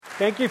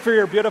Thank you for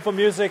your beautiful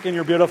music and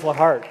your beautiful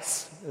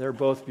hearts. They're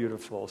both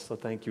beautiful, so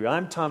thank you.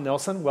 I'm Tom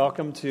Nelson.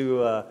 Welcome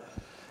to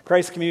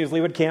Christ Community's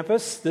Leawood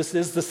campus. This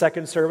is the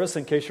second service,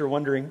 in case you're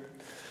wondering.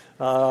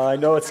 I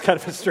know it's kind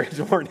of a strange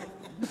morning,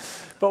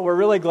 but we're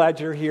really glad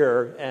you're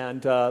here.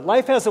 And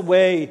life has a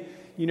way,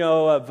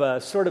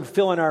 of sort of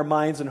filling our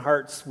minds and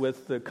hearts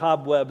with the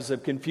cobwebs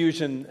of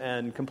confusion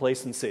and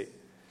complacency.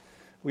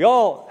 We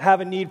all have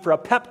a need for a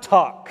pep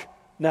talk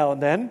now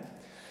and then.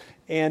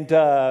 And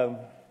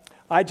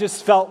I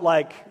just felt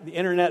like the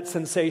internet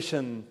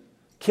sensation,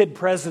 Kid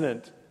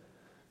President,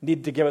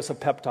 needed to give us a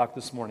pep talk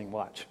this morning.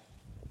 Watch.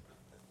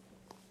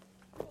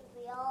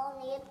 We all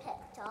need a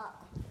pep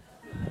talk.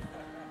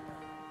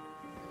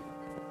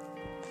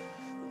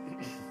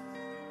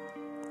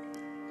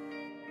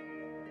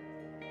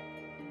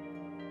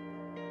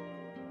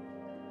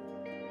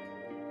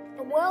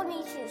 The world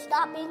needs you to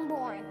stop being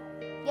boring.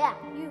 Yeah,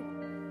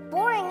 you.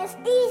 Boring is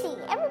easy.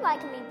 Everybody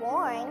can be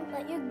boring,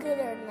 but you're gooder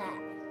than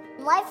that.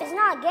 Life is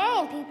not a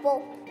game,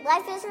 people.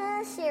 Life isn't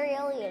a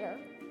cereal either.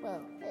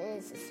 Well, it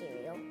is a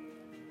cereal.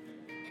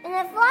 And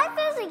if life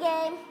is a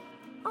game,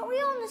 aren't we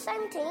on the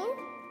same team?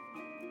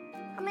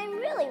 I mean,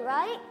 really,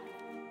 right?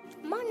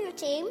 I'm on your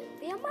team.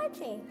 Be on my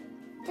team.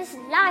 This is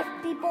life,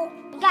 people.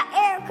 You got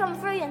air coming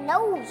through your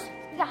nose.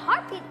 You got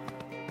heartbeat.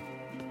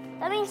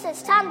 That means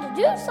it's time to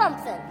do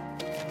something.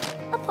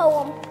 A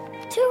poem.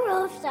 Two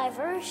roads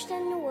diverged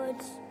in the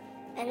woods,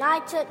 and I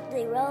took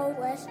the road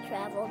less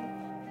traveled.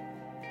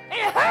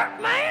 It hurt,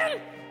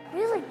 man!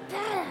 Really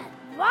bad.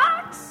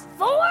 Rocks,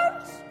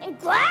 thorns, and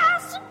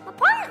glass. My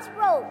pants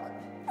broke.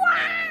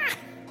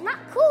 Wah! Not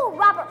cool,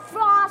 Robert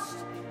Frost.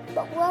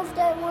 But what if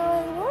there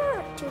really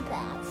were two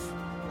paths?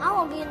 I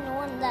want to be in the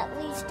one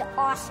that leads to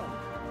awesome.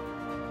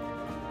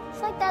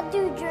 It's like that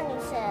dude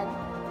Journey said,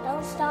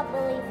 don't stop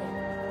believing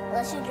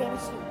unless you dream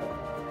stupid.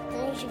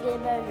 Then you should get a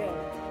better dream.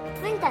 I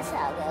think that's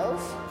how it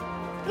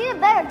goes. Get a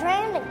better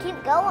dream and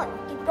keep going.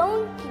 Keep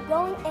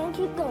going, and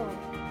keep going.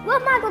 Will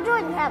Michael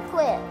Jordan have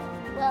quit?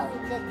 Well, he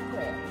didn't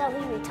quit. No,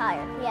 he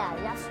retired. Yeah,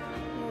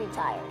 he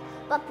retired.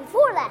 But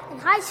before that, in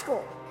high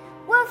school,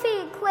 what if he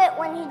had quit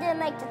when he didn't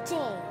make the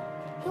team?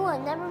 He would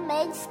have never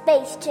made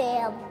Space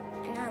Jam.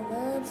 And I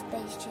love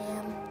Space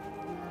Jam.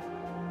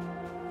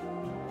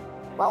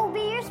 What will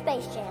be your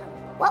Space Jam?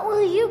 What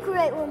will you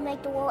create will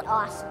make the world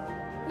awesome?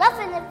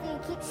 Nothing if you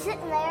keep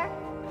sitting there.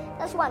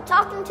 That's why I'm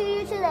talking to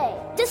you today.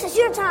 This is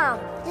your time.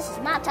 This is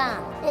my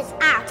time. It's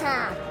our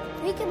time.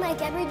 We can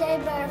make every day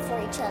better for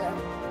each other.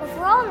 If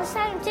we're all on the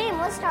same team,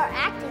 let's start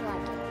acting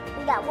like it.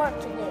 We got work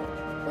to do.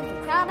 We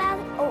can cry about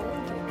it, or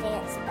we can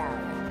dance about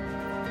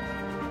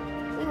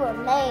it. We were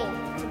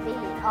made to be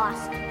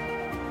awesome.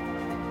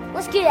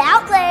 Let's get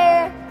out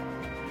there.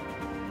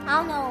 I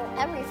don't know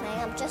everything.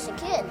 I'm just a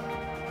kid.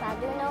 But I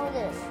do know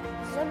this.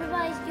 It's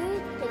everybody's duty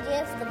to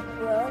give the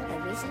world a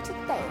reason to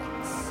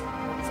dance.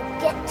 So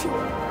get to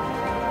it.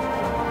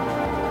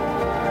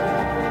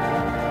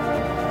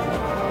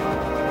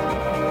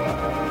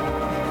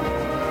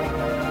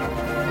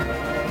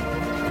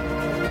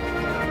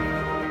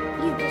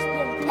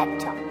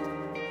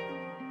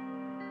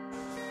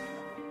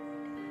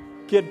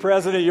 Kid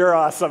President, you're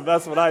awesome.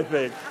 That's what I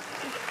think.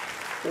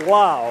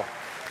 Wow.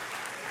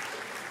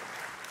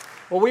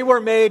 Well, we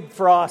were made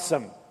for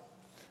awesome.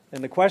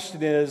 And the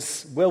question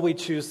is, will we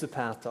choose the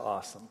path to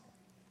awesome?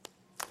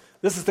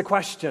 This is the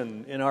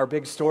question in our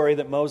big story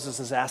that Moses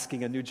is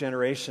asking a new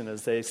generation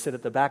as they sit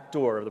at the back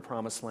door of the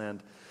Promised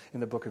Land in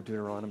the book of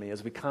Deuteronomy,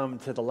 as we come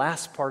to the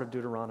last part of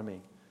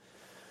Deuteronomy.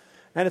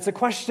 And it's a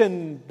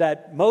question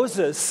that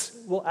Moses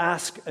will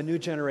ask a new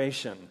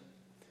generation.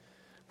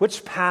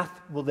 Which path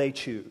will they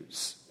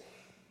choose?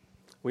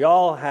 We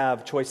all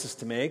have choices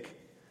to make,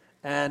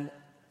 and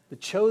the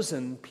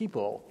chosen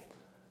people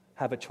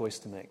have a choice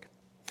to make.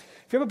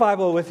 If you have a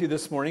Bible with you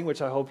this morning,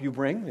 which I hope you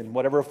bring in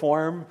whatever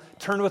form,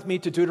 turn with me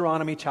to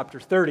Deuteronomy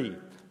chapter 30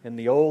 in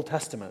the Old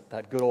Testament,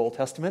 that good Old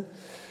Testament.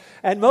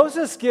 And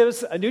Moses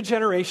gives a new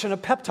generation a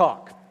pep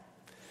talk.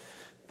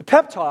 The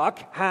pep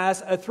talk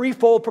has a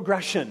threefold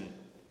progression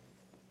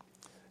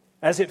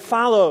as it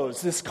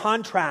follows this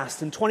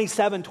contrast in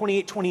 27,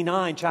 28,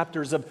 29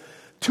 chapters of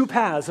two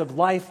paths of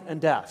life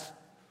and death.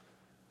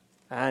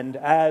 And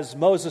as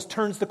Moses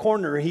turns the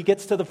corner, he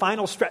gets to the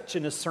final stretch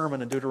in his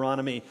sermon in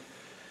Deuteronomy.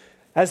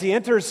 As he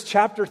enters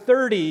chapter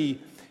 30,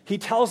 he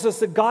tells us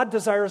that God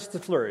desires to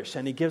flourish,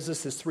 and he gives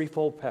us this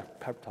threefold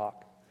pep talk.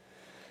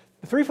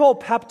 The threefold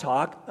pep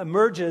talk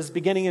emerges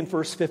beginning in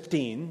verse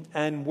 15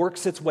 and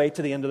works its way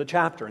to the end of the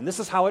chapter. And this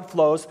is how it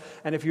flows.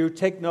 And if you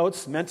take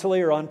notes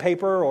mentally or on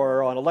paper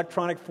or on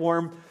electronic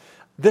form,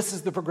 this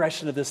is the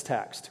progression of this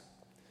text.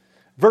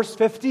 Verse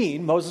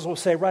 15, Moses will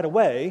say right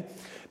away,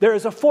 there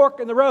is a fork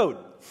in the road.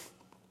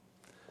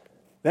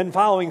 Then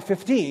following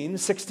 15,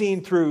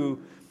 16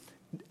 through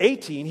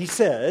 18, he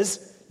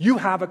says, you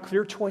have a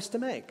clear choice to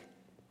make.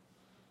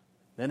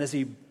 Then as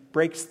he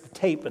breaks the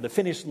tape of the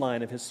finish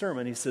line of his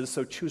sermon, he says,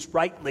 so choose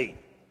rightly,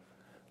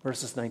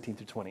 verses 19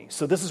 through 20.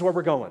 So this is where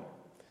we're going.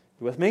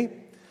 You with me?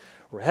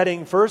 We're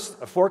heading first,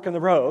 a fork in the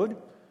road,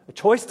 a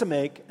choice to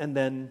make, and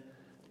then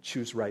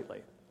choose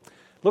rightly.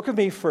 Look with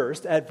me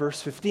first at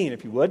verse 15,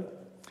 if you would.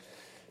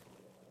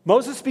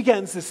 Moses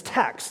begins this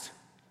text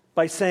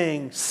by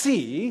saying,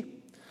 "See,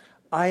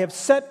 I have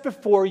set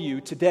before you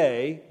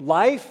today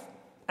life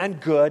and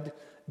good,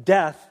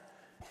 death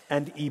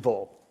and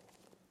evil."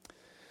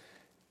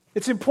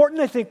 It's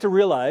important, I think, to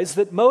realize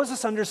that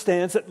Moses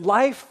understands that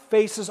life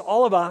faces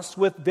all of us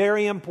with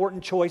very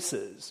important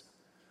choices.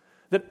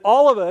 That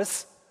all of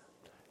us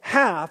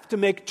have to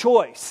make a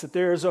choice, that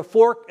there's a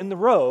fork in the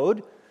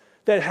road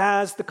that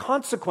has the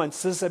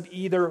consequences of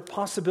either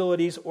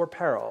possibilities or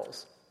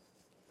perils.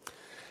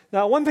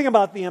 Now, one thing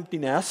about the empty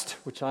nest,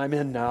 which I'm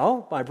in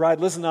now, my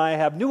bride Liz and I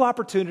have new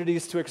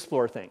opportunities to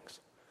explore things.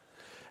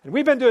 And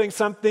we've been doing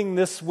something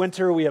this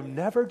winter we have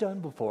never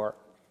done before.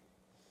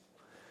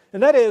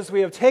 And that is,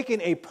 we have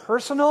taken a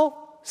personal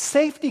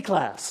safety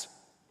class.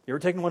 You ever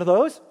taken one of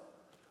those?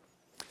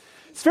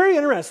 It's very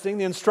interesting.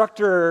 The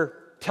instructor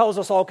tells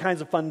us all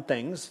kinds of fun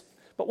things.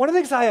 But one of the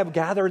things I have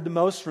gathered the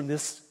most from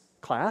this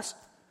class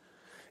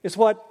is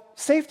what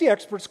safety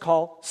experts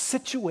call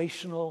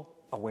situational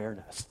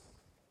awareness.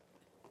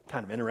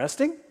 Kind of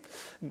interesting.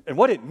 And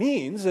what it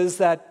means is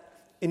that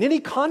in any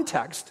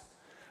context,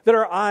 that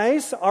our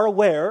eyes are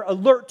aware,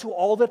 alert to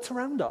all that's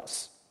around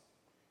us.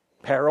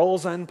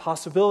 Perils and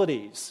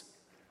possibilities.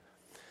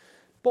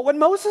 But what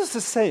Moses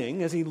is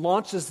saying as he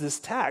launches this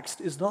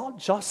text is not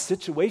just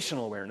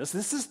situational awareness.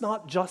 This is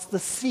not just the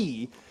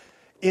see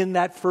in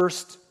that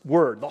first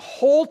word. The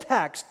whole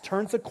text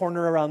turns the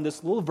corner around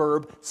this little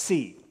verb,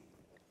 see.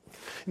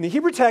 In the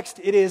Hebrew text,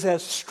 it is a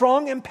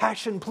strong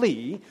impassioned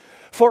plea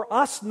for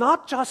us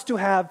not just to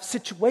have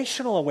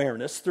situational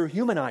awareness through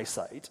human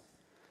eyesight,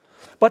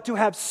 but to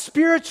have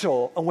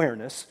spiritual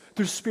awareness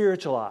through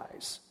spiritual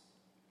eyes.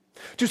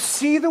 To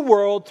see the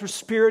world through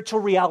spiritual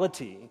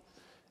reality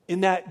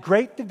in that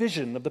great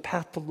division of the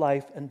path of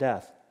life and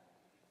death.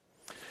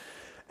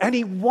 And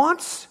he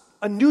wants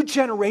a new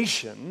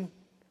generation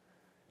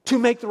to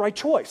make the right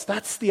choice.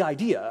 That's the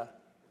idea.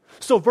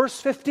 So verse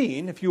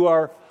 15, if you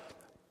are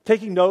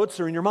taking notes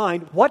or in your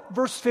mind, what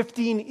verse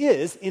 15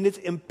 is in its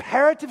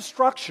imperative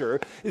structure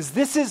is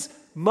this is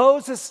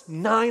Moses'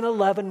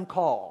 9/11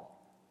 call.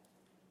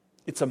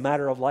 It's a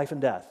matter of life and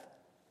death.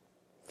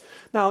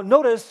 Now,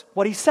 notice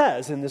what he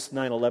says in this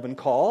 9/11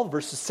 call,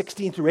 verses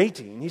 16 through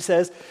 18. He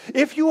says,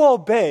 "If you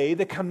obey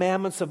the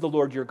commandments of the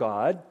Lord your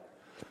God,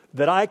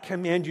 that I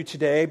command you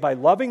today by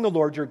loving the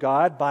Lord your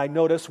God, by,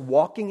 notice,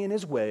 walking in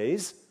his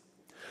ways,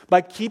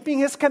 by keeping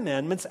his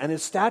commandments and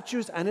his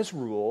statutes and his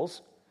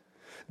rules,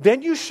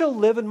 then you shall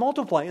live and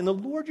multiply, and the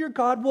Lord your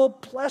God will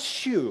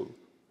bless you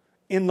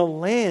in the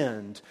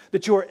land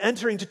that you are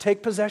entering to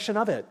take possession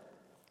of it."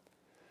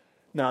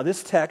 Now,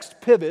 this text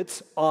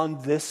pivots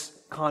on this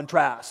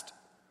contrast.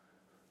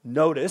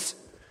 Notice,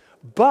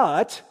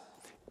 "But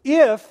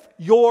if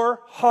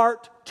your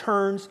heart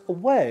turns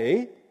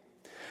away,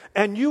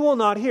 and you will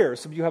not hear,"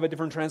 some of you have a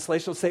different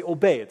translation, will say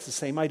obey, it's the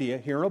same idea,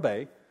 hear and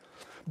obey,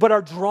 "but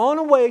are drawn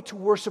away to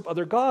worship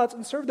other gods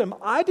and serve them,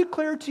 I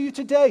declare to you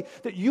today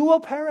that you will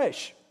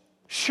perish.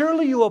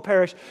 Surely you will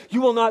perish.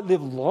 You will not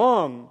live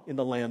long in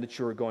the land that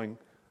you are going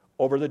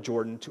over the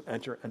Jordan to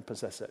enter and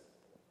possess it."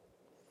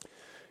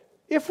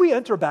 If we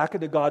enter back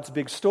into God's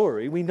big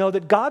story, we know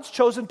that God's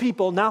chosen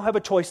people now have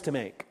a choice to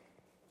make.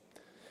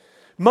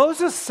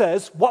 Moses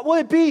says, what will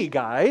it be,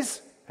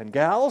 guys and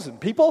gals and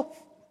people?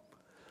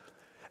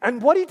 And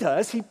what he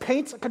does, he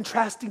paints a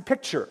contrasting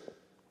picture,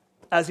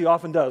 as he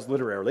often does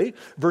literarily.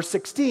 Verse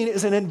 16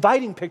 is an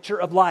inviting picture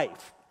of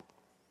life.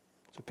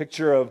 It's a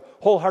picture of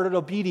wholehearted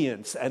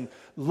obedience and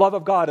love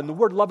of God. And the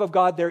word love of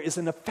God there is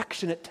an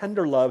affectionate,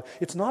 tender love.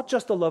 It's not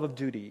just a love of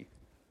duty.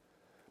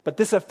 But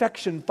this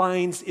affection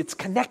finds its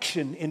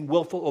connection in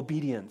willful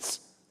obedience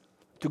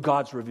to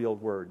God's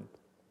revealed word.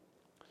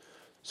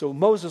 So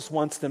Moses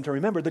wants them to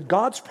remember that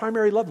God's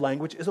primary love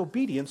language is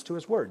obedience to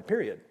his word,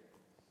 period.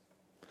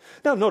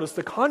 Now notice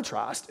the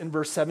contrast in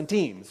verse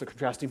 17. It's a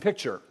contrasting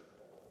picture.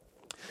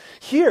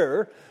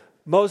 Here,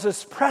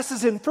 Moses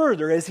presses in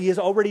further, as he has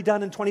already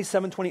done in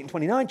 27, 28, and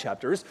 29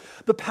 chapters,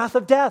 the path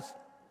of death.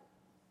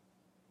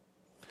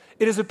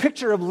 It is a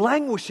picture of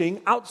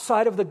languishing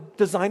outside of the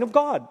design of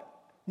God.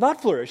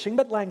 Not flourishing,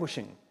 but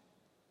languishing.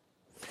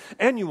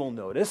 And you will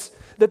notice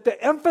that the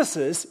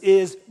emphasis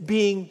is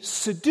being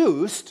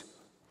seduced.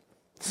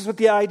 This is what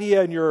the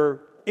idea in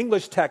your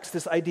English text,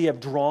 this idea of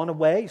drawn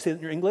away, you say it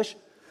in your English.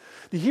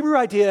 The Hebrew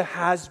idea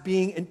has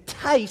being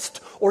enticed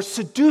or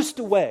seduced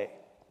away.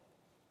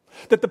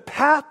 That the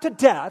path to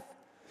death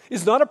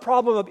is not a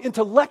problem of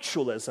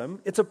intellectualism,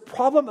 it's a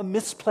problem of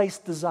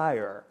misplaced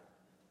desire.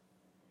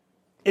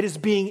 It is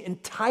being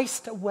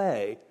enticed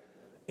away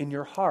in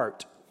your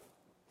heart.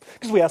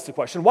 Because we ask the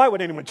question, why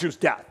would anyone choose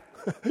death?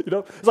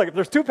 It's like if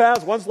there's two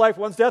paths, one's life,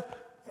 one's death,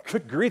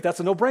 good grief, that's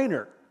a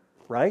no-brainer,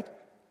 right?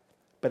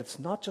 But it's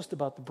not just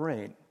about the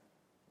brain.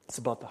 It's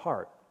about the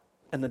heart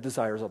and the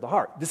desires of the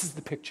heart. This is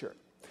the picture.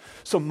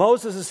 So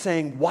Moses is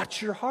saying,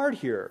 watch your heart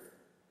here.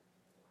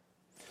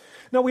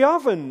 Now, we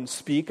often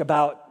speak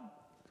about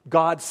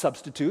God's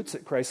substitutes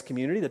at Christ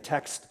Community. The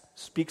text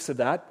speaks of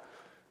that.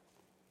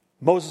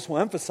 Moses will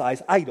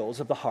emphasize idols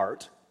of the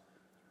heart.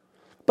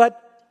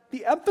 But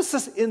the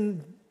emphasis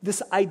in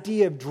this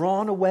idea of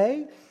drawn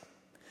away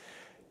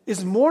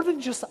is more than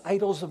just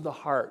idols of the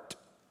heart.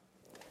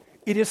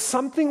 It is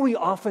something we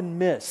often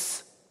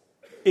miss.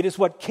 It is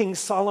what King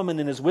Solomon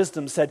in his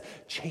wisdom said,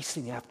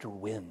 chasing after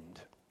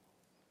wind.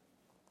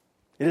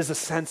 It is a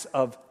sense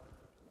of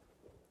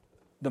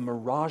the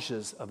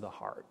mirages of the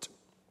heart.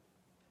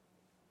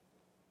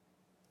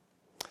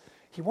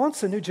 He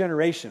wants a new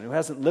generation who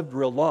hasn't lived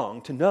real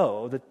long to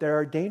know that there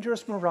are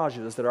dangerous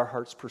mirages that our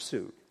hearts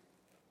pursue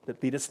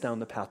that lead us down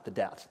the path to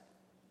death.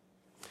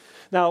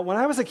 Now, when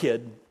I was a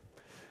kid,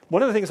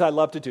 one of the things I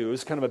loved to do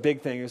is kind of a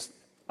big thing is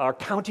our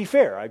county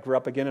fair. I grew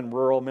up again in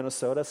rural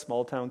Minnesota,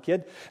 small town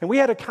kid, and we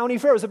had a county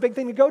fair. It was a big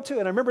thing to go to,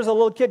 and I remember as a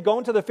little kid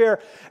going to the fair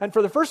and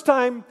for the first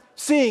time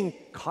seeing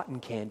cotton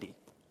candy.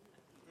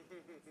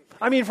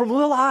 I mean, from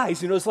little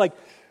eyes, it's like,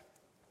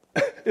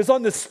 it's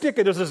on this stick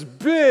and there's this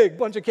big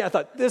bunch of candy. I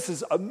thought, this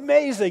is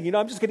amazing.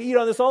 I'm just going to eat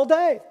on this all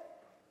day.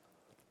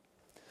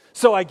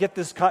 So I get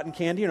this cotton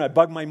candy and I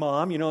bug my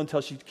mom, until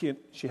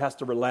she has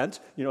to relent.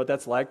 You know what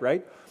that's like,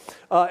 right?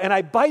 And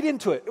I bite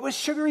into it. It was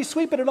sugary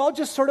sweet, but it all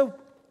just sort of,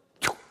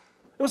 there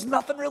was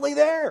nothing really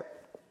there.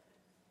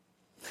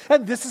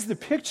 And this is the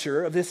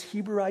picture of this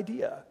Hebrew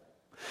idea.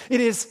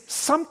 It is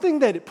something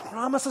that it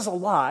promises a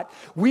lot.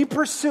 We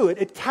pursue it.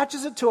 It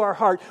attaches it to our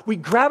heart. We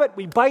grab it.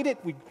 We bite it.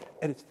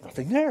 And it's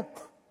nothing there.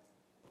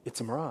 It's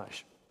a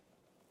mirage.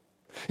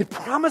 It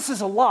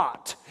promises a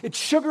lot. It's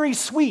sugary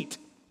sweet,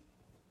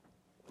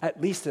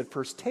 at least at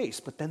first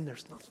taste, but then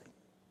there's nothing.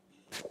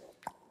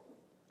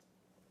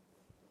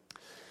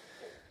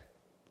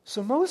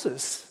 So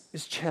Moses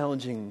is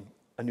challenging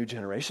a new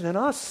generation and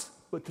us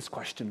with this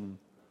question: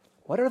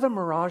 what are the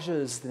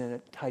mirages that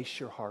entice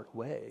your heart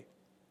away,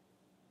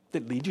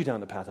 that lead you down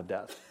the path of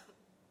death?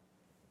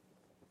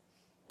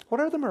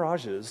 What are the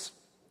mirages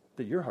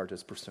that your heart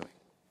is pursuing?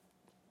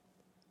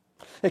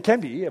 It can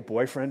be a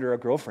boyfriend or a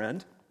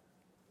girlfriend.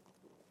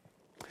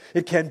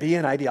 It can be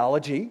an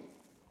ideology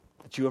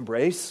that you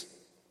embrace.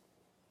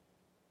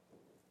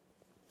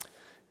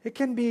 It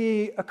can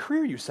be a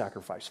career you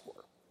sacrifice for.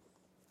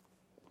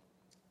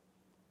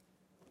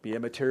 Be a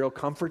material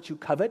comfort you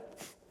covet.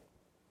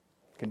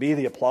 It can be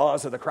the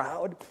applause of the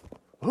crowd.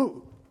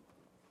 Ooh.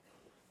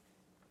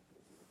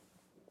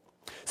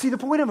 See, the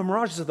point of the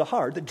mirages of the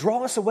heart that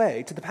draw us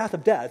away to the path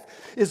of death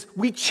is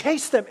we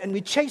chase them, and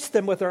we chase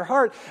them with our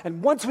heart,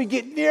 and once we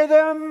get near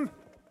them,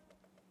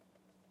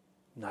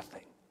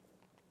 nothing.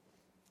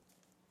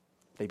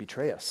 They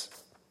betray us.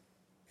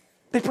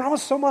 They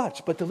promise so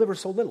much, but deliver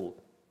so little.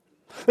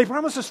 They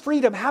promise us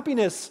freedom,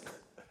 happiness,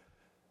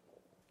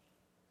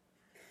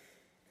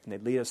 and they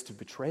lead us to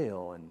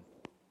betrayal and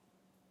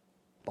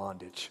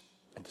bondage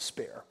and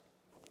despair,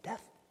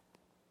 death.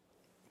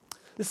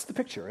 This is the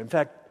picture. In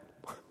fact,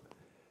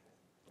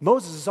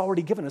 Moses has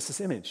already given us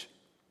this image.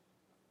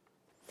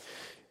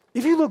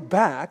 If you look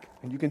back,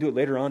 and you can do it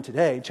later on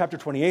today, chapter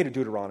 28 of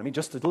Deuteronomy,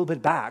 just a little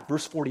bit back,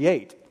 verse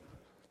 48,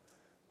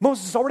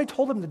 Moses has already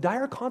told them the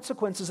dire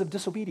consequences of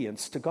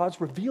disobedience to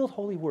God's revealed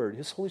holy word,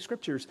 his holy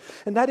scriptures,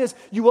 and that is,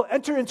 you will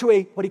enter into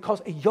what he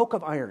calls a yoke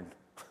of iron.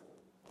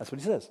 That's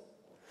what he says.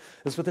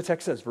 That's what the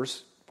text says,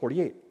 verse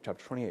 48,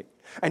 chapter 28.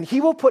 And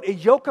he will put a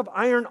yoke of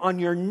iron on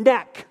your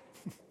neck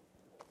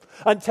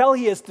until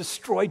he has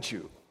destroyed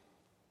you.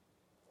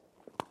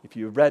 If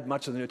you've read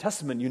much of the New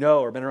Testament,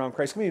 or been around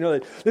Christ's community, you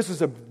know that this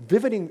is a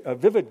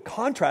vivid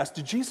contrast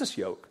to Jesus'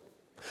 yoke.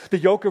 The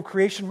yoke of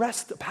creation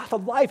rests, the path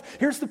of life.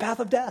 Here's the path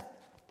of death.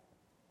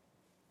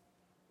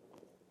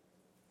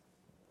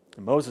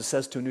 And Moses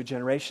says to a new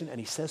generation,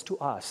 and he says to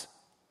us,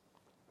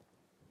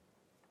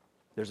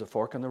 there's a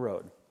fork in the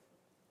road.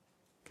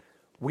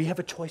 We have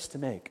a choice to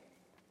make.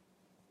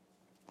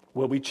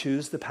 Will we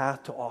choose the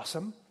path to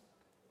awesome,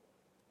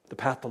 the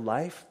path to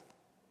life,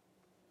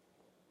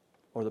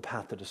 or the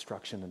path to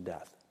destruction and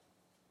death?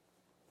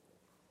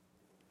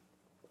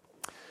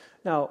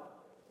 Now,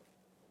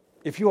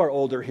 if you are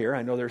older here,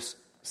 I know there's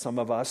some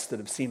of us that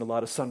have seen a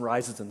lot of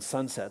sunrises and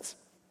sunsets.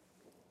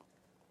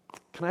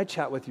 Can I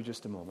chat with you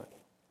just a moment?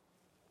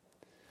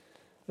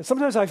 And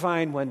sometimes I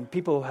find when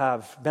people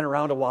have been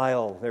around a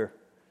while, they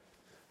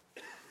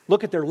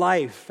look at their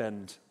life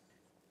and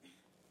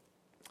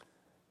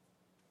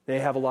they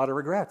have a lot of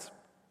regrets.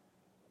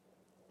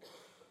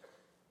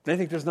 They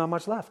think there's not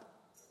much left.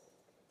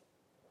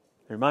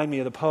 They remind me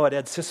of the poet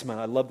Ed Sisman.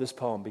 I love this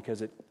poem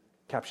because it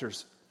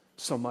captures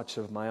so much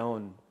of my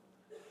own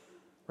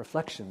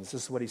reflections.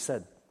 This is what he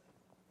said.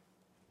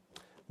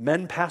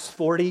 Men past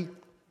 40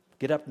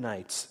 get up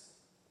nights.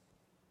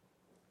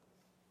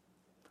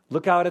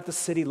 Look out at the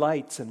city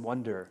lights and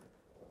wonder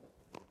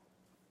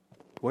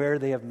where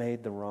they have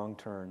made the wrong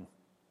turn.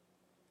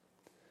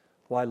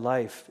 Why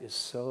life is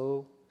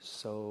so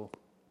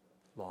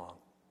long.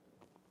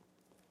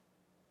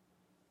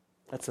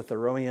 That's a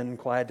Thoreauian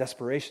quiet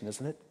desperation,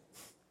 isn't it?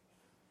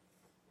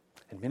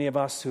 And many of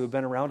us who have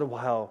been around a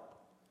while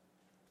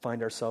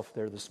find ourselves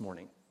there this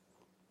morning.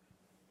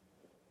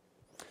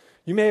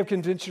 You may have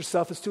convinced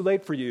yourself it's too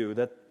late for you,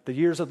 that the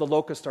years of the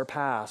locust are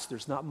past.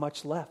 There's not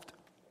much left.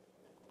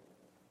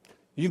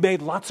 You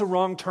made lots of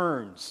wrong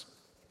turns.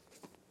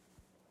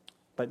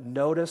 But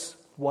notice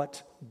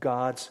what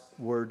God's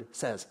word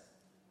says.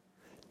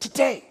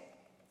 Today,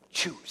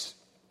 choose.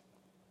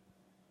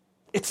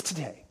 It's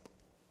today.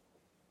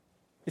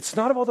 It's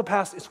not about the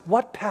past. It's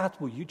what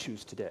path will you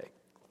choose today?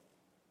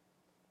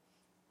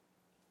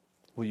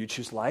 Will you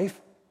choose life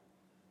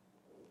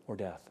or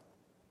death?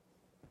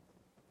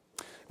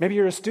 Maybe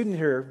you're a student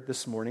here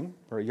this morning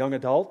or a young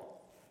adult.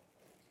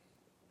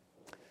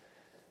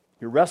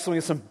 You're wrestling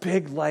with some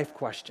big life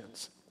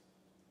questions.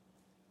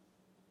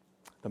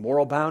 The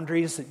moral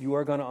boundaries that you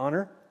are going to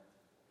honor.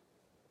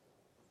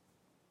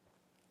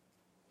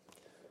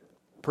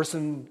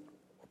 Persons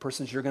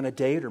you're going to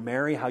date or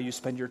marry, how you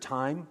spend your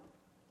time.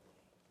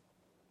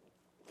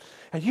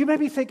 And you may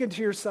be thinking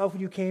to yourself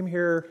when you came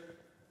here,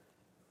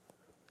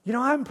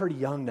 I'm pretty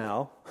young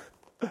now.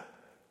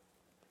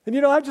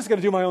 And I'm just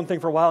going to do my own thing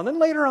for a while. And then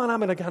later on, I'm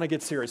going to kind of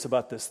get serious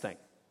about this thing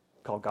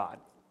called God.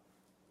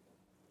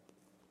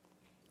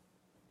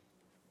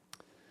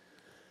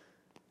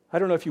 I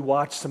don't know if you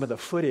watched some of the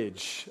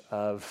footage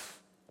of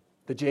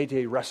the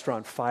JJ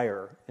restaurant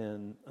fire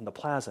in the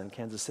plaza in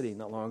Kansas City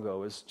not long ago. It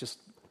was just,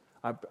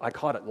 I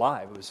caught it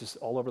live. It was just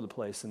all over the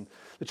place. And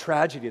the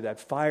tragedy of that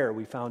fire,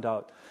 we found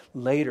out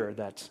later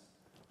that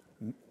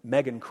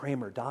Megan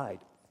Kramer died.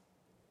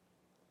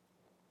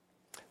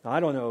 Now, I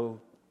don't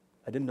know,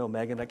 I didn't know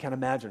Megan. I can't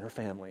imagine her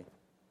family.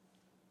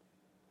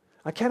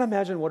 I can't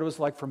imagine what it was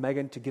like for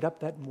Megan to get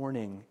up that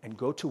morning and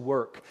go to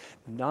work,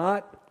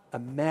 not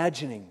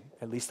imagining,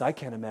 at least I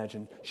can't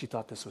imagine, she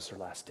thought this was her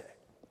last day.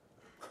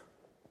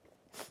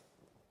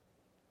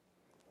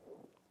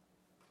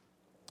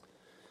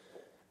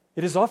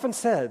 It is often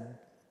said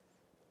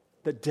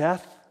that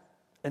death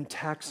and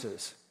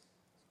taxes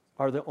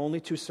are the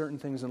only two certain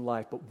things in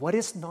life, but what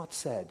is not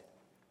said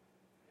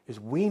is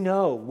we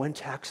know when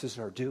taxes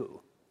are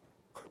due.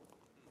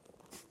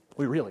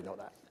 We really know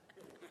that.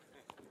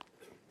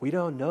 We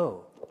don't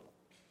know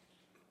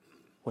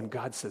when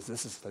God says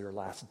this is your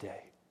last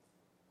day.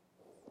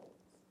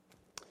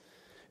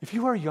 If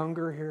you are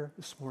younger here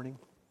this morning,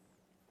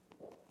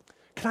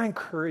 can I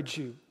encourage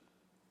you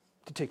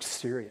to take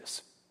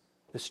serious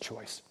this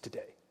choice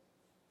today?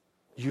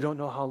 You don't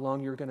know how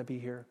long you're going to be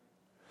here.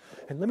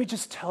 And let me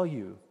just tell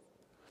you,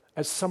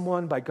 as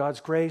someone by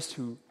God's grace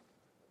who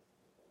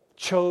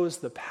chose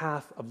the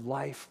path of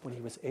life when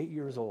he was 8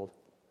 years old,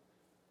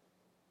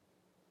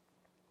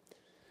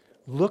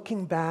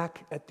 looking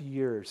back at the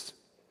years,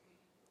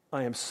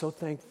 I am so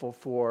thankful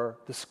for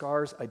the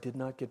scars I did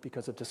not get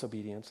because of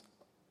disobedience.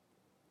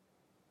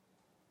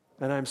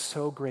 And I'm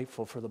so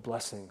grateful for the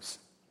blessings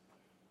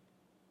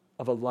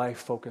of a life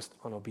focused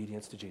on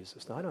obedience to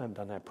Jesus. Now, I haven't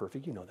done that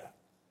perfect, you know that.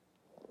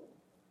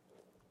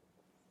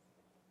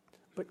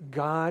 But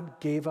God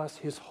gave us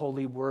his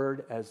holy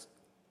word as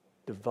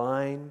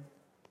divine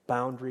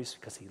boundaries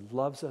because he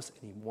loves us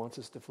and he wants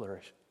us to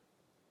flourish.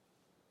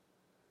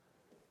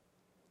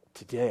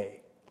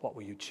 Today, what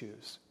will you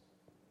choose?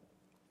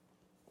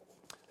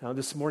 Now,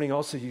 this morning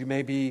also, you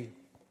may be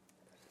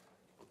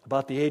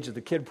about the age of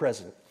the kid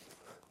president.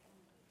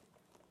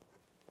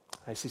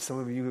 I see some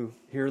of you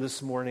here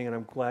this morning, and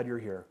I'm glad you're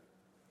here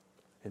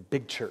in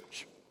big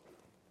church.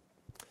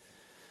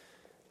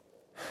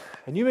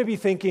 And you may be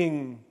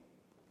thinking,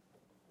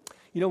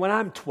 when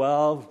I'm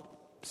 12,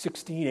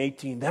 16,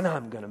 18, then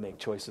I'm going to make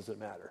choices that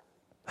matter.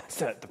 I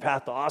said the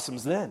path to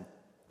awesome's then.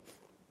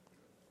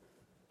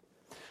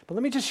 But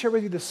let me just share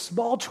with you the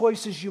small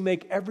choices you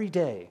make every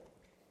day.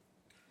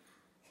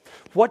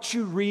 What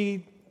you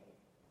read,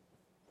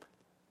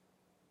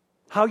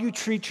 how you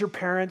treat your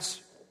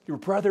parents, your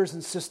brothers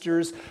and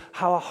sisters,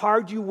 how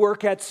hard you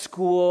work at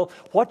school,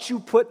 what you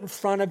put in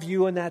front of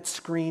you on that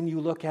screen you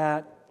look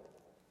at,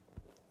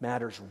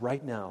 matters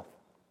right now.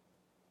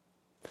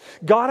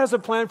 God has a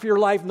plan for your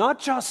life, not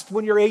just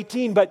when you're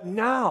 18, but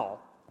now,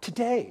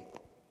 today.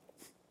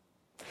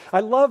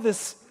 I love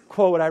this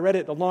quote. I read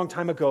it a long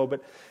time ago,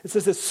 but it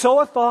says this: sow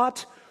a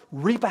thought,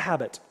 reap a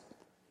habit.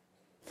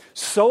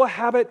 Sow a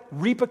habit,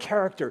 reap a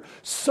character.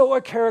 Sow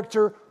a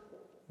character,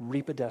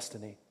 reap a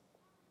destiny.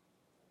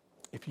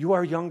 If you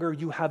are younger,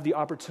 you have the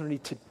opportunity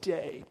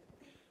today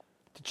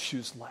to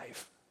choose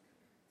life,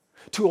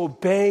 to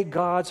obey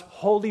God's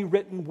holy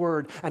written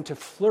word, and to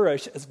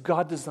flourish as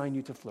God designed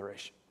you to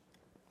flourish.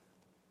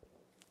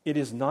 It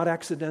is not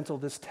accidental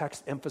this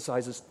text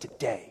emphasizes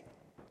today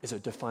is a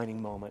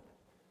defining moment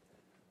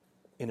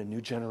in a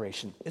new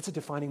generation. It's a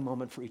defining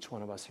moment for each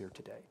one of us here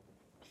today.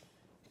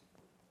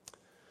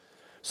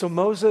 So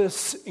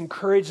Moses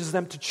encourages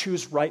them to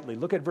choose rightly.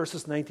 Look at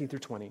verses 19 through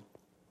 20.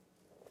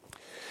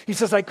 He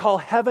says, I call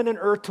heaven and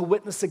earth to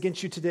witness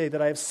against you today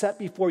that I have set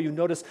before you,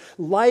 notice,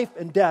 life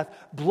and death,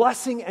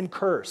 blessing and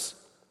curse.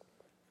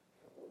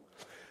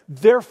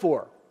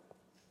 Therefore,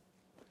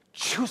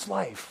 choose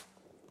life.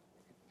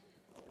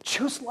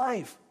 Choose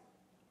life.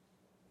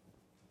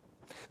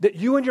 That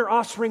you and your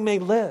offspring may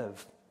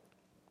live.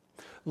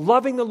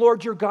 loving the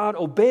Lord your God,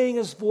 obeying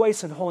his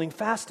voice and holding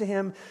fast to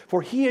him,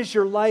 for he is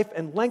your life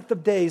and length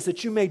of days,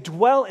 that you may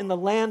dwell in the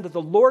land that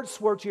the Lord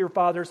swore to your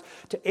fathers,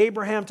 to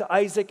Abraham, to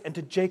Isaac, and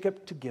to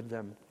Jacob to give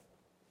them.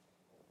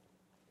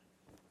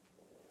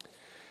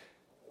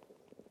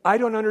 I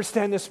don't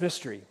understand this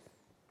mystery,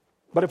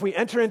 but if we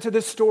enter into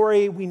this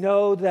story, we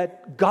know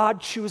that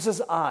God chooses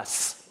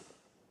us.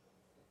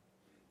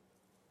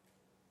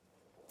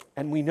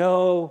 And we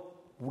know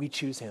we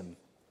choose him.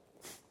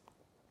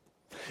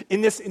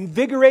 In this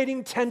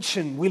invigorating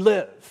tension, we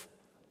live,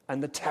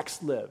 and the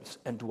text lives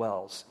and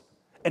dwells.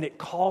 And it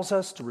calls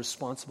us to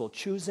responsible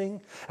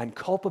choosing and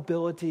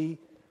culpability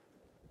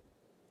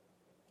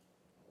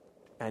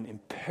and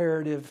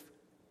imperative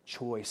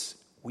choice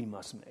we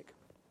must make.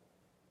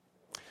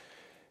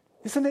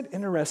 Isn't it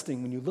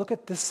interesting when you look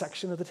at this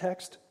section of the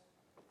text?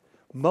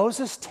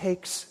 Moses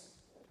takes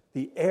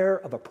the air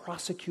of a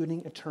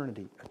prosecuting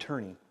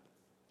attorney.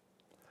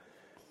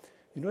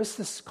 You notice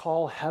this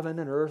call heaven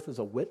and earth as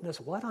a witness.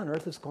 What on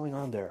earth is going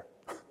on there?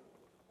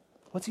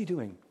 What's he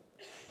doing?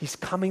 He's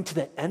coming to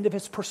the end of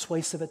his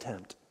persuasive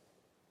attempt.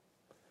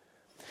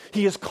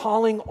 He is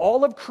calling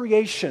all of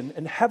creation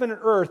and heaven and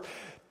earth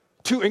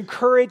to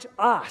encourage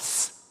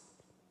us,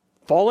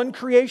 fallen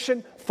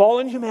creation,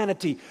 fallen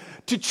humanity,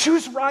 to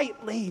choose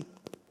rightly.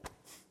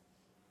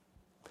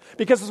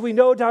 Because as we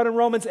know down in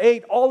Romans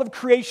 8, all of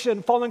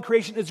creation, fallen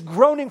creation, is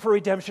groaning for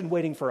redemption,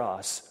 waiting for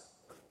us.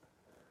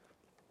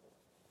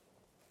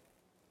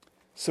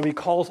 So he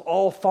calls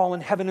all fallen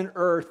heaven and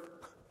earth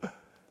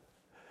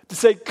to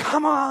say,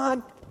 come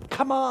on,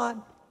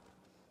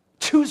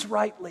 choose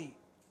rightly.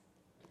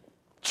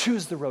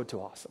 Choose the road to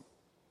awesome.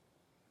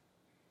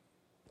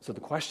 So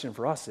the question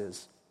for us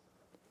is,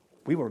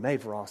 we were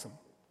made for awesome.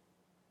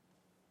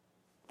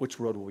 Which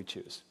road will we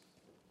choose?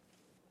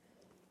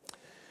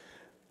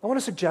 I want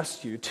to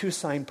suggest to you 2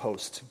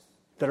 signposts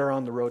that are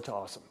on the road to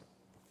awesome.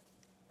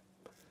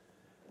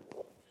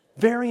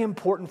 Very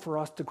important for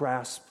us to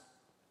grasp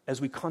as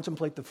we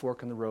contemplate the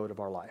fork in the road of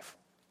our life.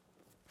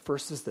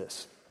 First is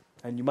this,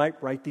 and you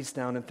might write these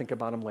down and think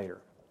about them later.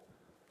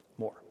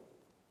 More.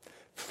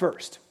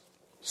 First,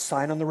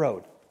 sign on the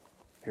road.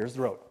 Here's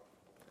the road.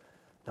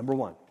 Number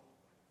 1,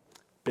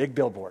 big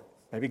billboard,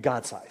 maybe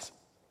God size.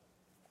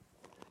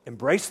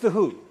 Embrace the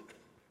who,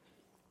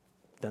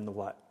 then the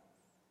what.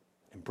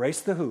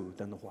 Embrace the who,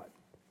 then the what.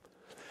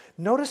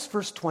 Notice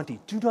verse 20.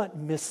 Do not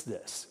miss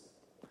this.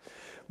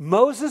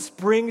 Moses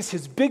brings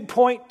his big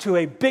point to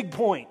a big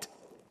point.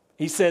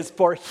 He says,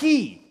 for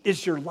he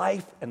is your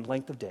life and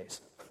length of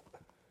days.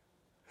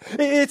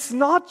 It's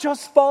not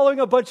just following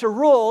a bunch of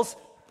rules.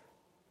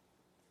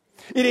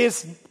 It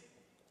is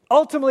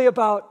ultimately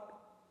about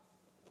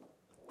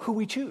who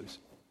we choose,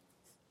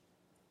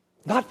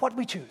 not what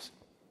we choose.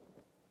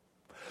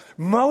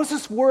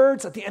 Moses'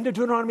 words at the end of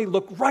Deuteronomy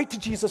look right to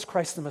Jesus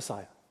Christ the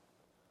Messiah,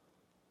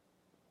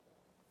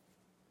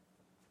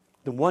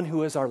 the one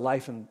who is our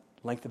life and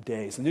length of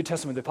days. In the New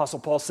Testament, the Apostle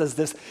Paul says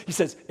this. He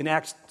says in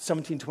Acts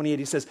 17:28,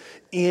 he says,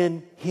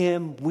 in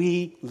him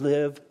we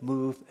live,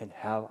 move, and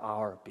have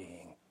our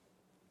being.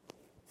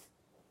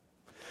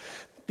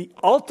 The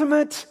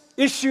ultimate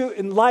issue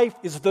in life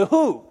is the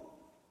who,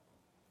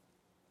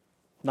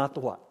 not the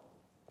what.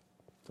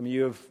 Some of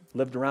you have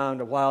lived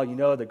around a while. You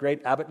know the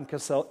great Abbott and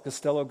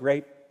Costello,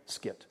 great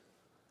skit.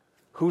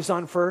 Who's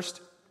on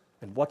first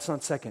and what's on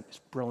second is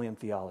brilliant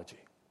theology.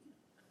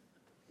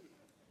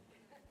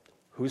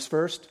 Who's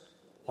first?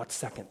 What's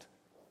second?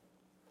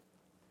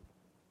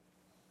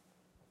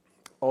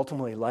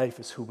 Ultimately, life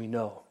is who we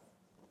know.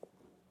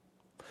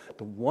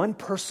 The one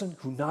person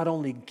who not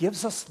only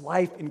gives us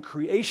life in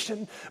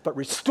creation, but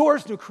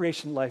restores new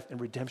creation life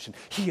and redemption.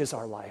 He is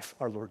our life,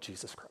 our Lord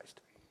Jesus Christ.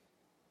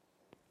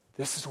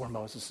 This is where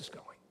Moses is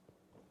going.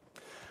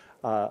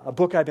 A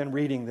book I've been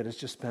reading that has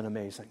just been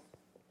amazing.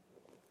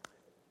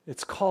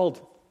 It's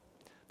called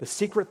The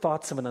Secret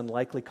Thoughts of an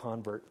Unlikely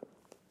Convert.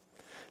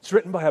 It's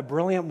written by a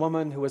brilliant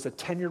woman who was a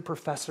tenured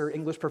professor,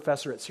 English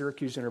professor at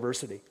Syracuse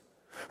University.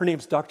 Her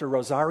name's Dr.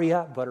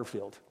 Rosaria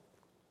Butterfield.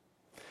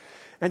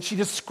 And she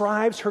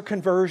describes her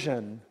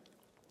conversion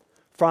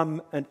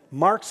from a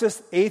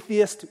Marxist,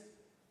 atheist,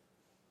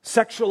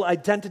 sexual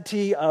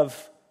identity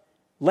of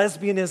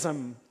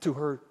lesbianism to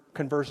her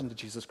conversion to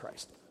Jesus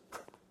Christ.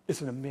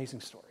 It's an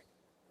amazing story.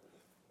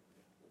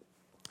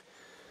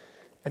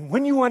 And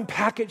when you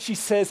unpack it, she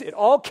says it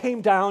all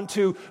came down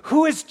to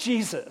who is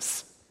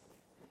Jesus?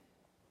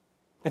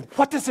 And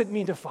what does it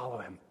mean to follow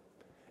him?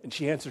 And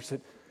she answers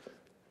it.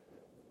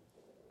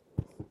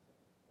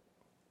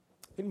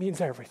 It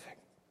means everything.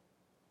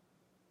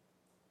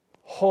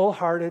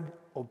 Wholehearted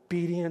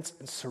obedience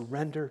and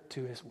surrender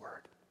to his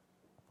word.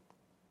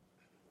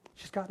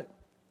 She's got it.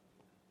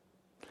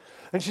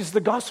 And she says the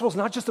gospel is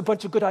not just a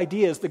bunch of good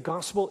ideas. The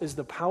gospel is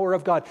the power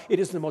of God. It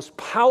is the most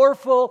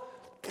powerful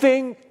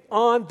thing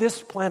on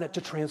this planet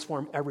to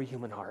transform every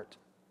human heart.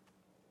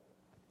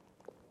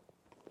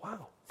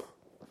 Wow.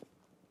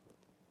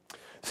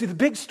 See, the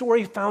big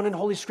story found in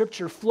Holy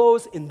Scripture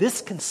flows in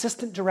this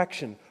consistent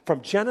direction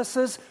from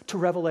Genesis to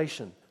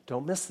Revelation.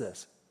 Don't miss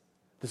this.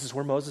 This is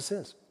where Moses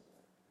is.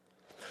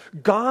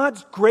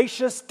 God's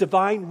gracious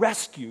divine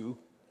rescue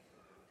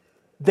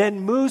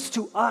then moves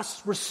to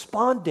us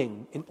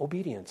responding in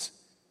obedience.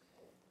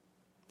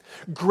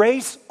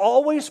 Grace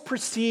always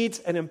precedes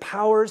and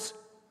empowers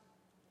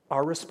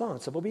our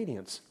response of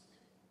obedience.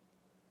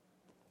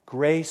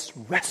 Grace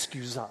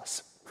rescues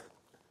us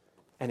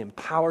and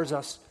empowers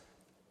us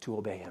to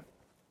obey him.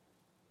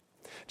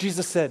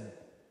 Jesus said,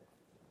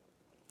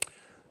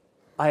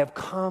 I have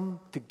come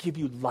to give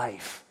you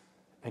life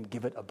and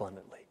give it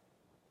abundantly.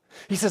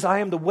 He says, I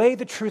am the way,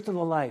 the truth, and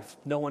the life.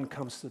 No one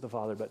comes to the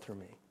Father but through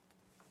me.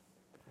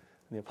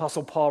 And the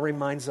Apostle Paul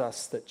reminds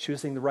us that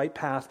choosing the right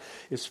path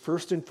is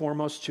first and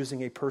foremost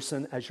choosing a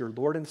person as your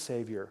Lord and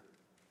Savior,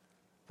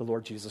 the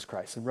Lord Jesus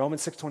Christ. In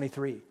Romans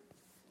 6:23,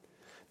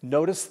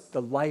 notice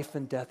the life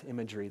and death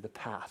imagery, the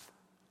path.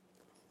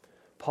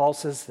 Paul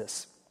says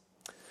this,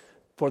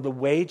 for the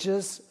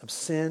wages of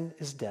sin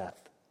is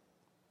death,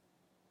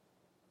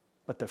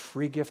 but the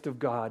free gift of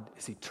God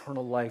is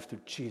eternal life through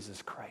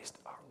Jesus Christ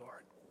our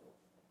Lord.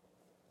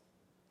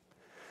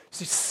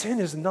 See, sin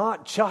is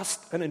not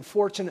just an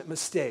unfortunate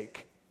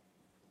mistake.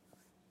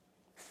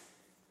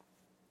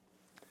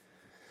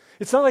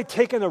 It's not like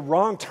taking a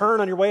wrong turn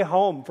on your way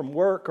home from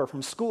work or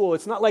from school.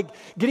 It's not like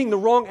getting the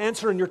wrong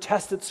answer in your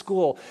test at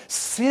school.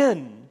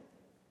 Sin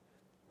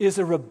is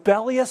a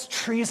rebellious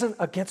treason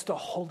against a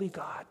holy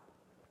God.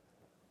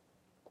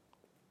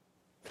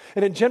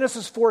 And in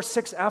Genesis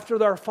 4:6,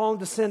 after our fall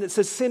into sin, it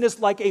says sin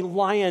is like a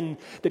lion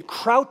that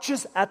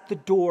crouches at the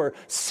door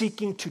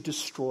seeking to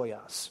destroy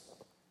us.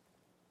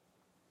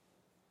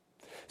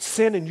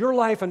 Sin in your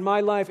life and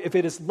my life, if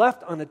it is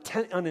left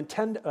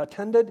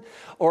unattended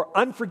or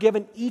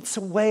unforgiven, eats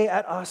away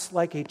at us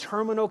like a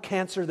terminal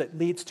cancer that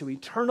leads to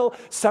eternal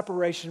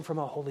separation from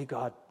a holy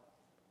God.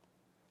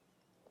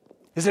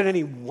 Is it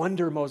any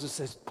wonder Moses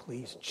says,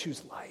 please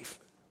choose life?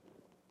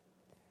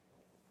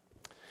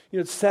 You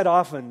know, it's said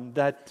often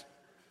that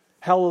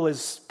hell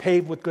is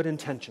paved with good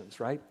intentions,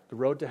 right? The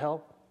road to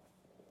hell.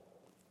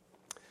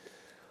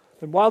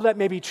 And while that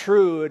may be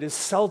true, it is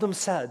seldom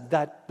said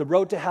that the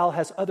road to hell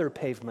has other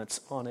pavements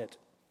on it.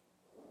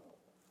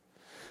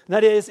 And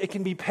that is, it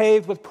can be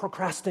paved with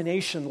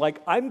procrastination,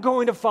 like, I'm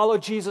going to follow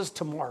Jesus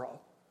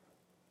tomorrow.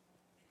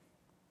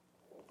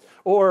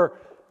 Or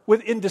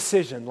with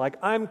indecision, like,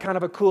 I'm kind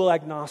of a cool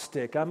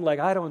agnostic. I'm like,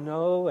 I don't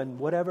know, and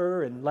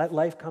whatever, and let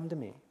life come to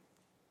me.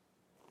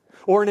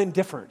 Or an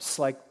indifference,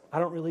 like, I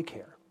don't really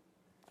care.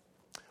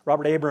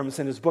 Robert Abrams,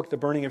 in his book, The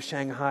Burning of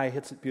Shanghai,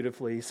 hits it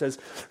beautifully. He says,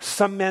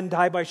 some men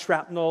die by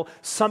shrapnel,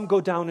 some go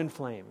down in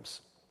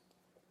flames.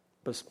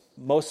 But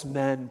most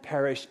men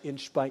perish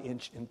inch by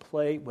inch in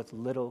play with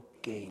little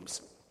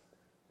games.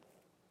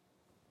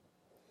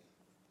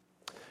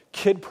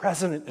 Kid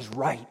president is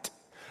right.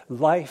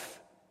 Life,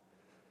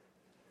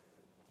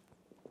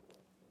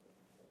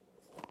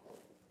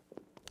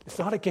 it's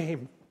not a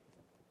game.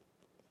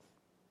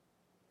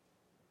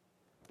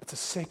 It's a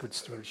sacred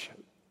stewardship.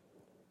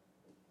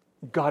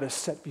 God has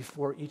set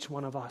before each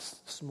one of us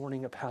this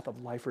morning a path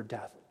of life or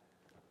death.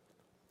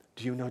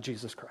 Do you know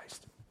Jesus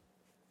Christ?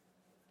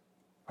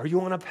 Are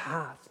you on a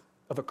path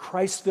of a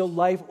Christ-filled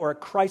life or a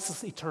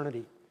Christless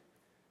eternity?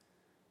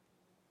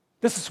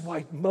 This is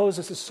why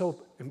Moses is so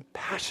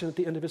impassioned at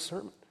the end of his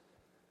sermon.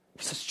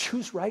 He says,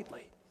 choose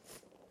rightly.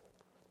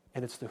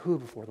 And it's the who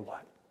before the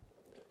what.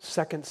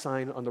 Second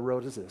sign on the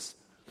road is this.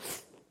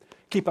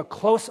 Keep a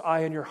close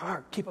eye on your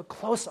heart. Keep a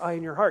close eye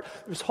on your heart.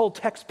 This whole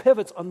text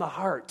pivots on the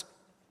heart.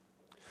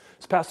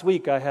 This past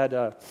week, I had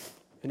an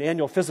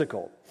annual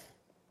physical.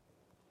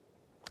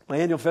 My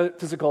annual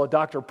physical, a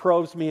doctor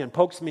probes me and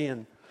pokes me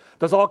and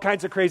does all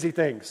kinds of crazy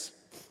things.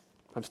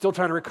 I'm still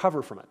trying to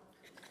recover from it.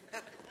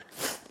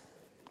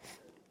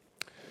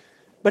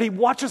 But he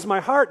watches my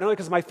heart, not only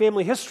because of my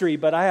family history,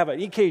 but I have an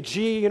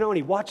EKG, and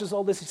he watches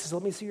all this. He says,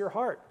 let me see your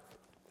heart.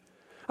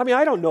 I mean,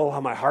 I don't know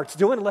how my heart's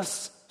doing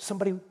unless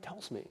somebody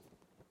tells me.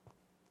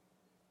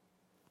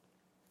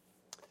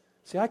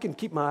 See, I can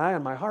keep my eye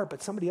on my heart,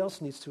 but somebody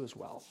else needs to as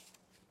well.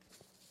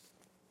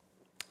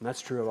 And that's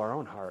true of our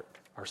own heart,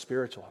 our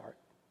spiritual heart.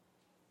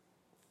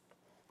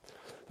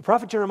 The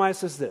prophet Jeremiah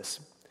says this,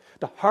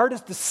 the heart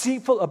is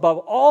deceitful above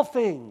all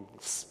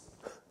things.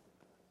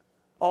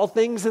 All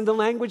things in the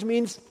language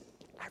means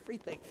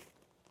everything.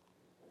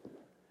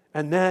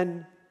 And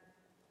then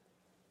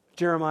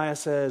Jeremiah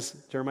says,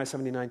 Jeremiah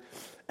 79,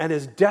 and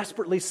is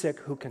desperately sick,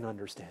 who can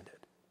understand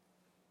it?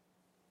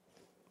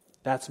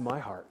 That's my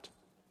heart.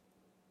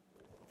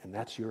 And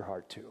that's your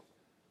heart too.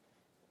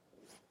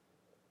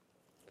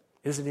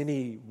 Isn't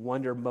any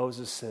wonder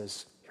Moses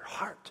says, your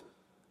heart,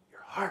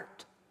 your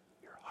heart,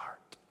 your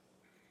heart.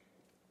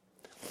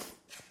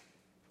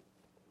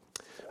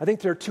 I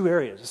think there are two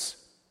areas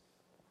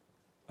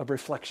of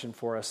reflection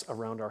for us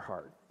around our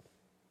heart.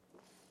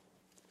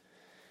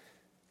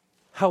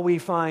 How we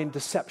find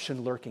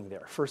deception lurking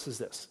there. First is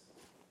this.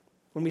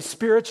 When we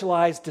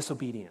spiritualize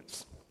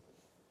disobedience.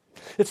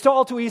 It's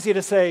all too easy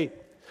to say,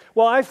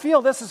 well, I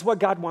feel this is what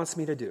God wants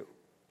me to do.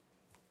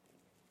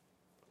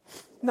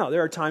 No,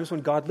 there are times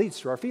when God leads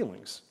through our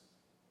feelings.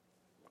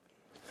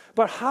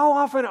 But how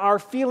often our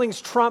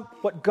feelings trump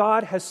what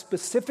God has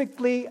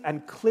specifically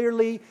and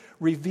clearly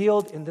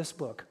revealed in this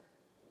book?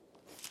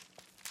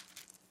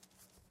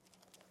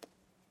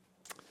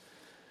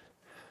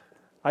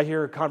 I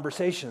hear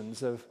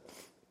conversations of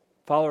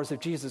followers of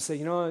Jesus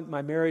say,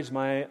 my marriage,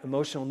 my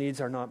emotional needs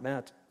are not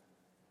met.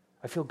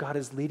 I feel God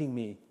is leading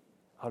me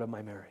out of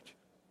my marriage.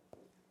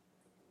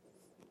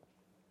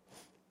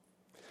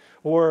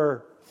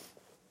 Or,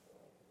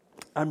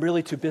 I'm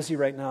really too busy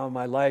right now in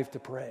my life to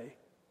pray.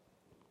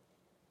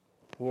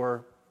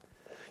 Or,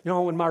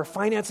 when my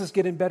finances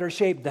get in better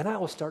shape, then I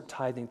will start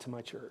tithing to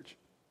my church.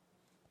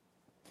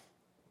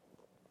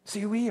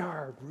 See, we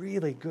are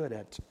really good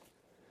at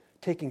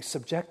taking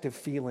subjective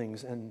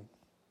feelings and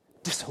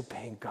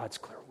disobeying God's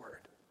clear word.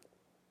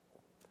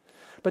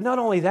 But not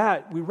only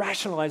that, we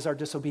rationalize our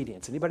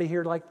disobedience. Anybody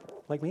here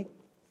like me?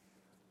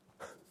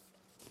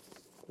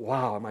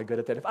 Wow, am I good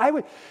at that?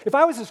 If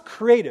I was as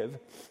creative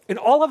in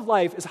all of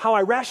life as how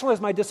I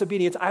rationalize my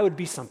disobedience, I would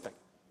be something.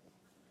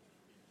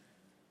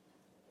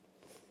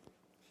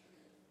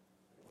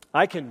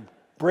 I can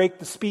break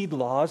the speed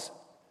laws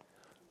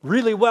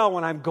really well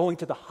when I'm going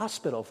to the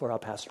hospital for a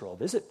pastoral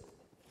visit.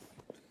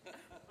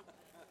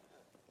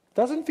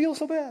 Doesn't feel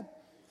so bad.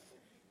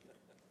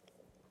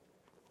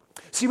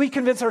 See, we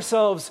convince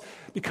ourselves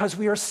because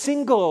we are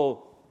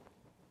single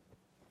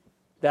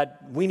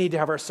that we need to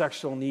have our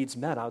sexual needs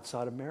met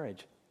outside of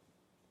marriage.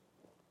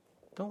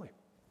 Don't we?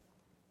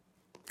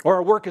 Or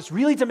our work is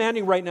really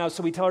demanding right now,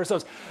 so we tell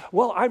ourselves,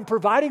 well, I'm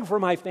providing for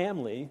my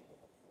family,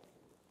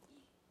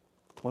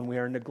 when we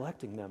are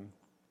neglecting them.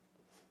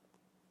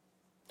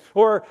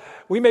 Or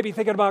we may be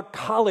thinking about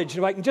college.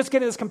 I can just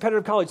get in this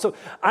competitive college. So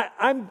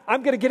I'm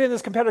going to get in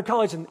this competitive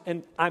college,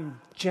 and I'm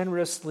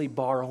generously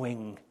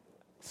borrowing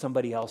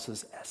somebody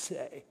else's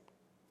essay.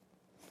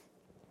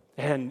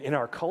 And in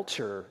our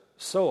culture,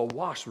 so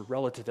awash with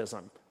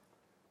relativism,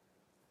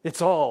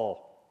 it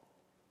all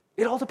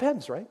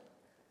depends, right?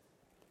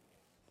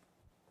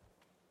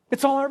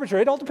 It's all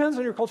arbitrary. It all depends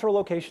on your cultural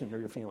location or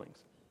your feelings.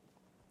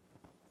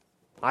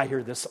 I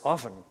hear this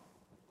often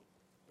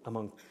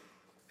among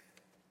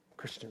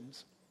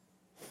Christians.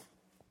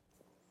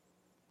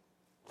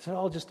 So it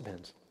all just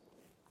depends.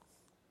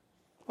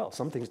 Well,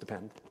 some things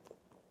depend.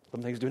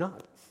 Some things do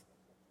not.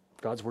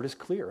 God's word is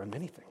clear on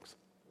many things.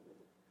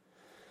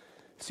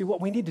 See,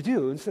 what we need to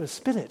do, instead of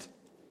spin it,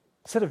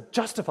 instead of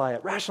justify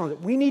it, rationalize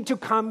it, we need to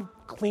come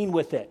clean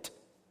with it.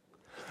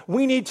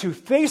 We need to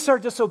face our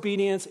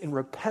disobedience in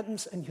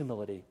repentance and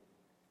humility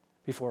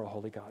before a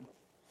holy God.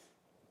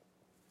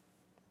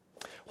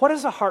 What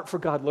does a heart for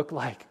God look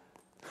like?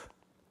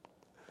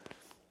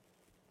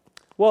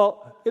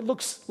 Well, it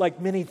looks like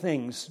many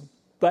things,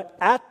 but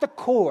at the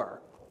core,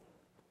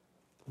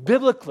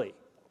 biblically,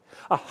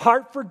 a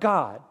heart for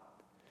God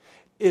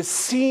is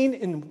seen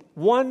in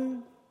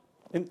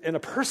a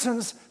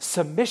person's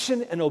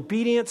submission and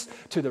obedience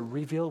to the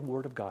revealed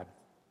word of God.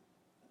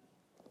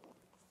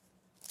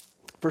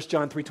 1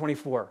 John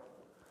 3:24.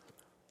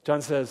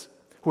 John says,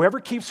 whoever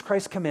keeps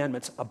Christ's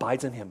commandments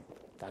abides in him.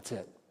 That's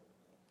it.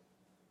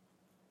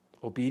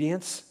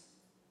 Obedience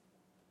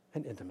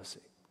and intimacy.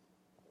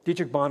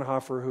 Dietrich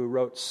Bonhoeffer, who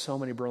wrote so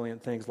many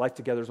brilliant things, Life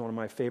Together is one of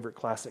my favorite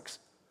classics.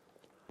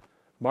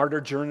 Martyr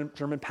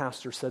German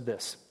pastor said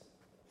this: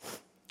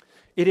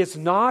 it is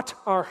not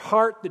our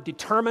heart that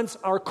determines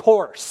our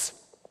course,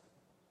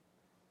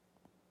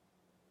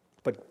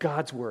 but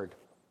God's word.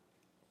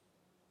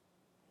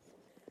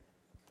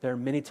 There are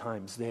many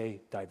times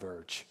they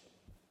diverge.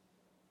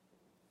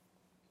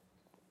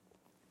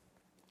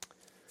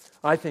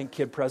 I think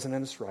Kid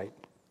President is right.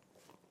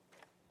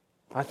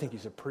 I think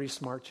he's a pretty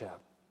smart chap.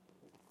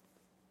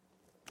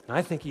 And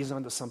I think he's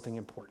onto something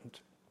important.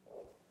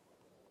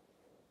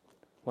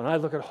 When I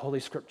look at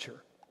Holy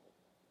Scripture,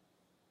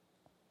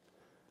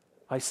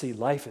 I see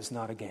life is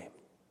not a game.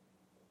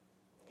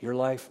 Your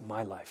life,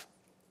 my life.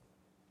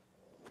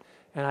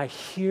 And I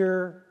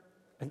hear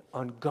an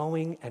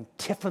ongoing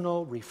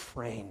antiphonal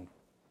refrain.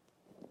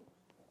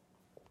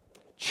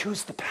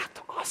 Choose the path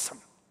to awesome.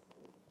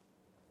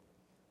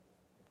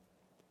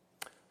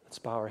 Let's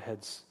bow our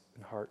heads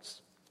and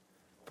hearts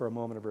for a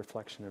moment of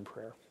reflection and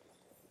prayer.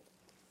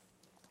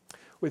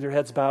 With your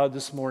heads bowed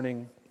this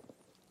morning,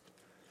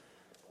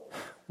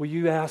 will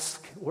you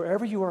ask,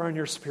 wherever you are in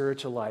your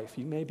spiritual life,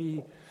 you may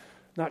be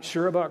not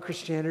sure about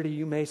Christianity,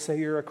 you may say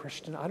you're a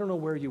Christian, I don't know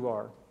where you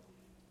are,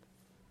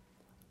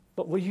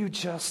 but will you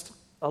just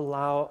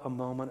allow a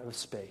moment of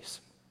space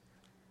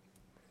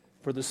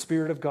for the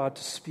Spirit of God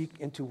to speak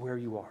into where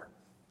you are?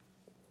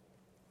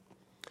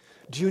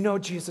 Do you know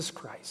Jesus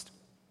Christ?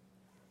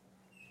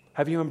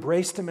 Have you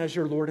embraced him as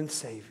your Lord and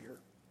Savior?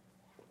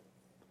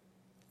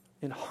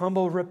 In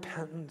humble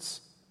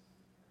repentance,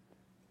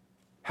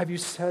 have you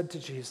said to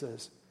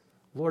Jesus,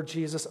 Lord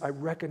Jesus, I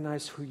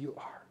recognize who you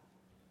are,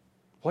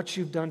 what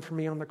you've done for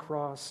me on the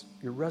cross,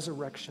 your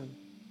resurrection,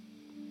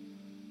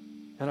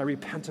 and I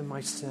repent of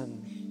my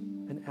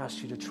sin and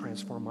ask you to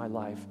transform my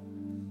life,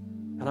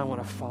 and I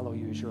want to follow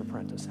you as your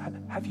apprentice.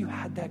 Have you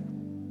had that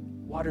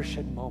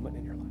watershed moment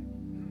in your life?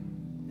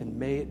 And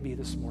may it be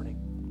this morning.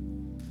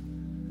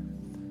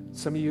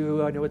 Some of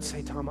you, I know, would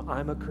say, Tom,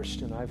 I'm a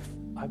Christian. I've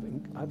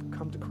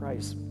come to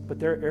Christ. But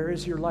there are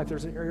areas of your life,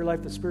 there's an area of your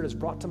life the Spirit has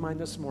brought to mind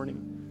this morning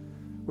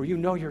where you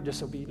know you're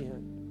disobedient.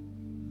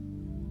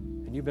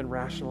 And you've been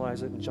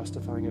rationalizing it and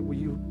justifying it. Will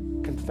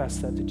you confess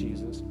that to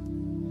Jesus?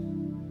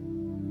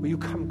 Will you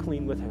come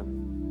clean with him?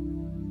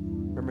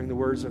 Remembering the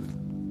words of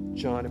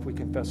John, if we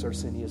confess our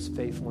sin, he is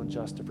faithful and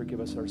just to forgive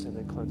us our sin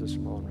and cleanse us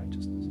from all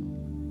unrighteousness.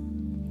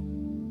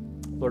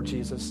 Lord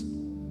Jesus,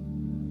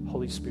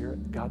 Holy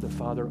Spirit, God the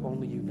Father,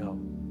 only you know.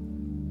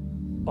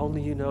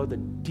 Only you know the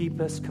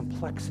deepest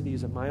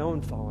complexities of my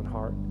own fallen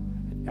heart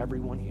and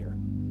everyone here.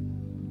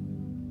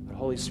 But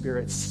Holy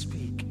Spirit,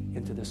 speak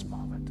into this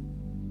moment.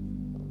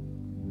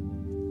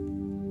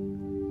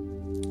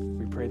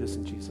 We pray this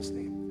in Jesus'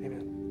 name.